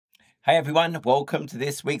Hey everyone, welcome to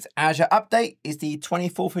this week's Azure update. It's the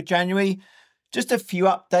 24th of January. Just a few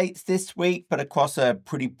updates this week, but across a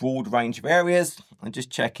pretty broad range of areas. I'm just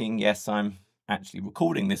checking, yes, I'm actually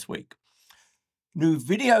recording this week. New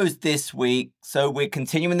videos this week. So we're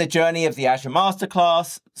continuing the journey of the Azure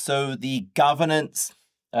Masterclass. So the governance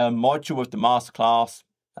module of the Masterclass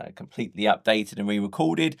completely updated and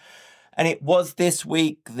re-recorded. And it was this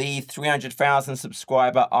week the 300,000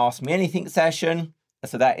 subscriber Ask Me Anything session.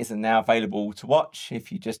 So that is now available to watch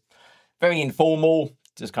if you just, very informal,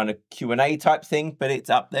 just kind of Q&A type thing, but it's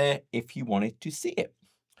up there if you wanted to see it.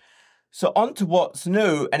 So on to what's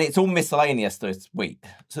new, and it's all miscellaneous this week.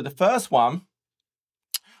 So the first one,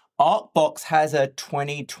 ArcBox has a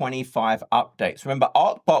 2025 update. So remember,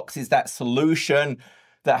 ArcBox is that solution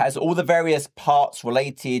that has all the various parts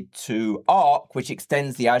related to Arc, which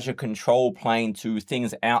extends the Azure control plane to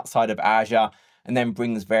things outside of Azure, and then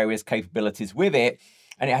brings various capabilities with it.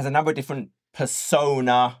 And it has a number of different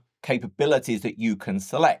persona capabilities that you can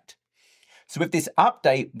select. So with this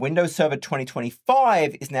update, Windows Server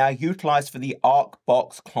 2025 is now utilized for the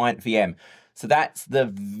ArcBox client VM. So that's the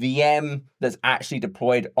VM that's actually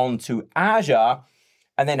deployed onto Azure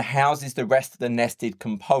and then houses the rest of the nested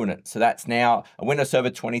components. So that's now a Windows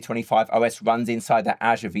Server 2025 OS runs inside that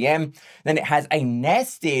Azure VM. Then it has a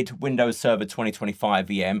nested Windows Server 2025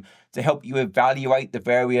 VM to help you evaluate the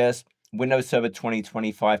various Windows Server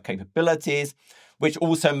 2025 capabilities, which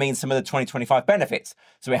also means some of the 2025 benefits.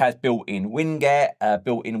 So it has built-in Winget,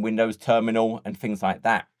 built-in Windows Terminal, and things like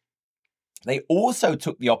that. They also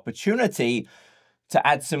took the opportunity to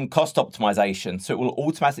add some cost optimization. So it will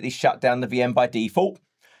automatically shut down the VM by default.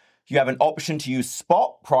 You have an option to use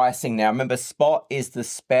spot pricing now. Remember, spot is the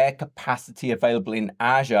spare capacity available in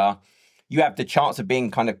Azure. You have the chance of being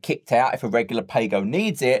kind of kicked out if a regular paygo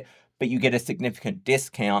needs it, but you get a significant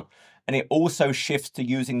discount. And it also shifts to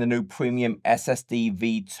using the new premium SSD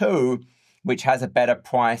V2, which has a better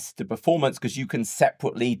price to performance because you can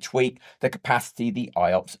separately tweak the capacity, the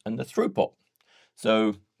IOPS, and the throughput.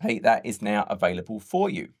 So, hey, that is now available for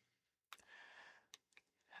you.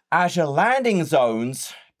 Azure landing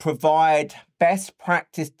zones provide best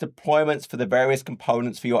practice deployments for the various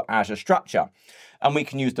components for your Azure structure. And we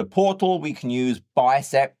can use the portal, we can use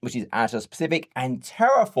Bicep, which is Azure specific, and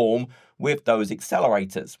Terraform with those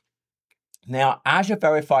accelerators. Now, Azure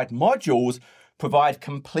verified modules provide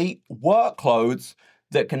complete workloads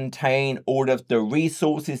that contain all of the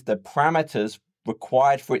resources, the parameters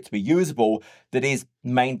required for it to be usable that is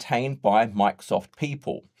maintained by Microsoft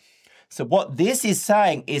people. So what this is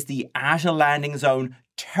saying is the Azure Landing Zone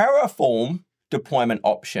Terraform deployment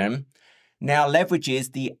option now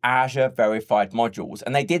leverages the Azure verified modules.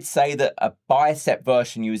 And they did say that a Bicep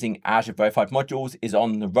version using Azure verified modules is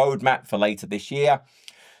on the roadmap for later this year.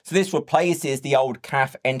 So this replaces the old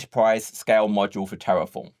CAF enterprise scale module for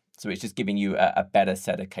Terraform. So it's just giving you a better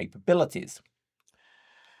set of capabilities.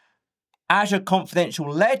 Azure Confidential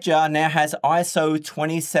Ledger now has ISO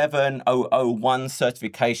 27001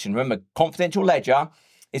 certification. Remember, Confidential Ledger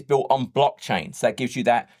is built on blockchain. So that gives you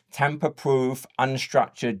that tamper-proof,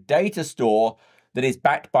 unstructured data store that is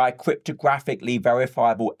backed by cryptographically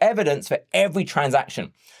verifiable evidence for every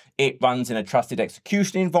transaction. It runs in a trusted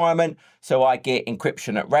execution environment, so I get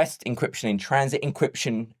encryption at rest, encryption in transit,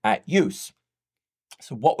 encryption at use.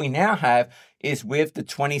 So what we now have is with the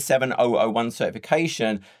 27001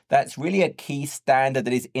 certification, that's really a key standard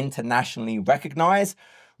that is internationally recognized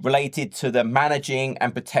related to the managing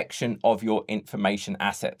and protection of your information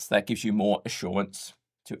assets. That gives you more assurance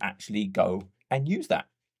to actually go and use that.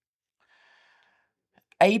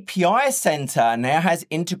 API Center now has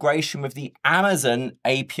integration with the Amazon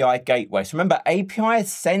API Gateway. So remember, API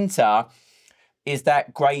Center is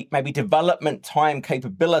that great maybe development time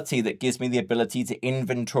capability that gives me the ability to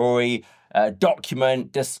inventory,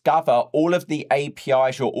 document, discover all of the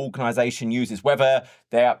APIs your organization uses, whether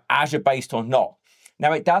they're Azure-based or not.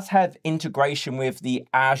 Now, it does have integration with the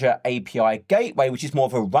Azure API Gateway, which is more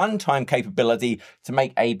of a runtime capability to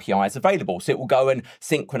make APIs available. So it will go and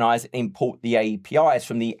synchronize and import the APIs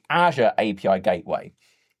from the Azure API Gateway.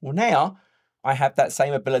 Well, now I have that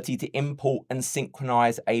same ability to import and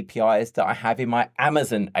synchronize APIs that I have in my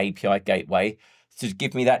Amazon API Gateway to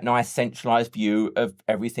give me that nice centralized view of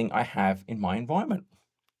everything I have in my environment.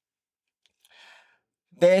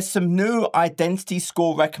 There's some new identity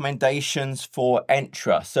score recommendations for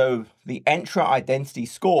Entra. So the Entra identity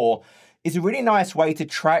score is a really nice way to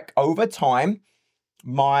track over time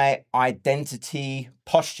my identity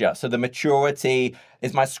posture. So the maturity,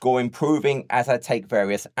 is my score improving as I take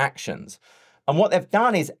various actions? And what they've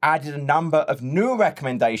done is added a number of new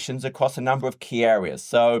recommendations across a number of key areas.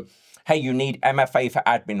 So Hey, you need MFA for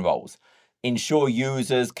admin roles. Ensure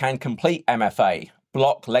users can complete MFA.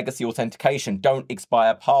 Block legacy authentication. Don't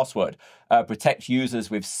expire password. Protect users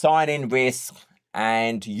with sign-in risk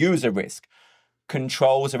and user risk.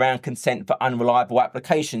 Controls around consent for unreliable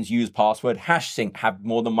applications. Use password hash sync. Have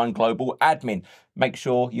more than one global admin. Make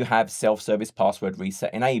sure you have self-service password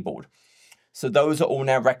reset enabled. So those are all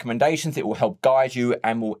now recommendations. It will help guide you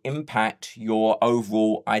and will impact your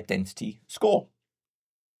overall identity score.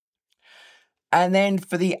 And then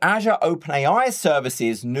for the Azure OpenAI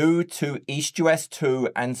services, new to EastUS 2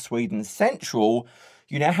 and Sweden Central,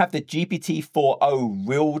 you now have the GPT-4o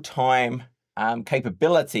real-time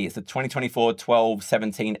capability. It's the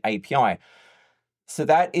 2024-12-17 API. So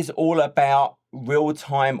that is all about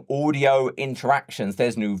real-time audio interactions.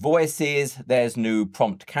 There's new voices, there's new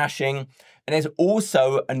prompt caching, and there's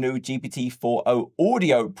also a new GPT-4o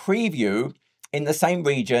audio preview in the same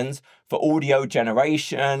regions for audio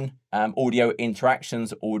generation, audio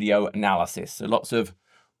interactions, audio analysis. So lots of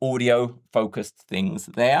audio-focused things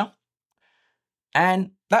there.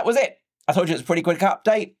 And that was it. I told you it's a pretty quick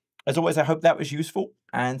update. As always, I hope that was useful.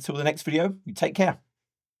 And until the next video, you take care.